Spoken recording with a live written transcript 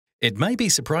It may be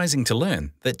surprising to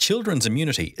learn that children's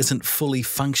immunity isn't fully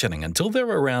functioning until they're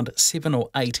around 7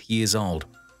 or 8 years old.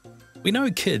 We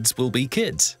know kids will be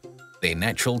kids. Their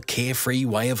natural, carefree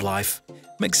way of life,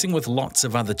 mixing with lots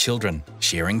of other children,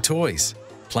 sharing toys,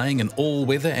 playing in all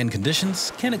weather and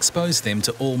conditions can expose them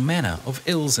to all manner of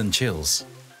ills and chills.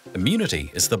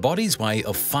 Immunity is the body's way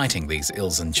of fighting these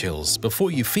ills and chills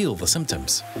before you feel the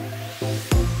symptoms.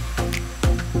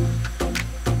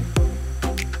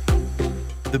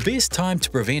 The best time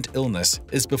to prevent illness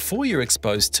is before you're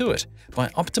exposed to it by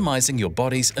optimizing your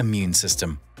body's immune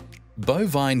system.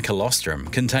 Bovine colostrum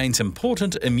contains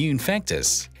important immune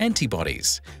factors,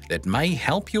 antibodies, that may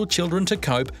help your children to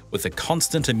cope with the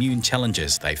constant immune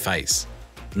challenges they face.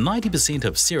 90%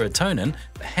 of serotonin,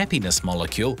 the happiness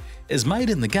molecule, is made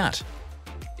in the gut.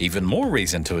 Even more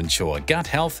reason to ensure gut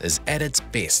health is at its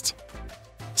best.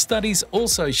 Studies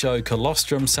also show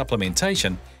colostrum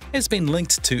supplementation has been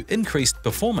linked to increased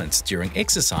performance during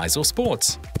exercise or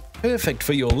sports. Perfect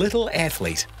for your little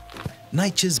athlete.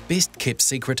 Nature's best-kept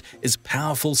secret is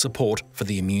powerful support for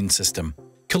the immune system.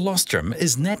 Colostrum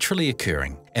is naturally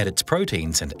occurring, and its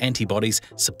proteins and antibodies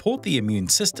support the immune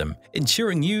system,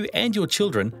 ensuring you and your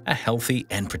children are healthy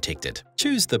and protected.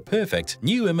 Choose the perfect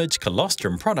New Image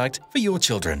colostrum product for your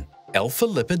children. Alpha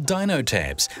Lipid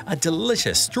Dinotabs are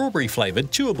delicious strawberry-flavoured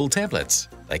chewable tablets.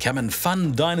 They come in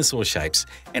fun dinosaur shapes,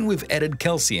 and we've added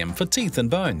calcium for teeth and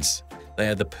bones. They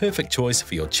are the perfect choice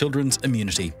for your children's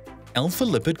immunity. Alpha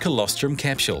Lipid Colostrum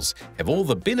Capsules have all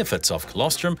the benefits of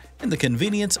colostrum and the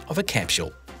convenience of a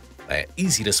capsule. They are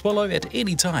easy to swallow at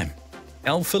any time.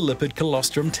 Alpha Lipid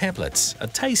Colostrum Tablets are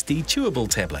tasty, chewable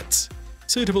tablets,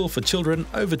 suitable for children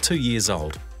over 2 years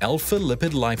old. Alpha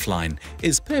Lipid Lifeline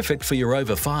is perfect for your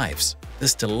over 5s.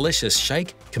 This delicious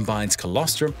shake combines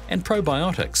colostrum and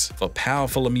probiotics for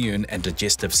powerful immune and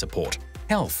digestive support.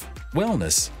 Health,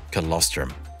 wellness,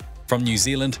 colostrum. From New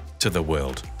Zealand to the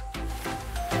world.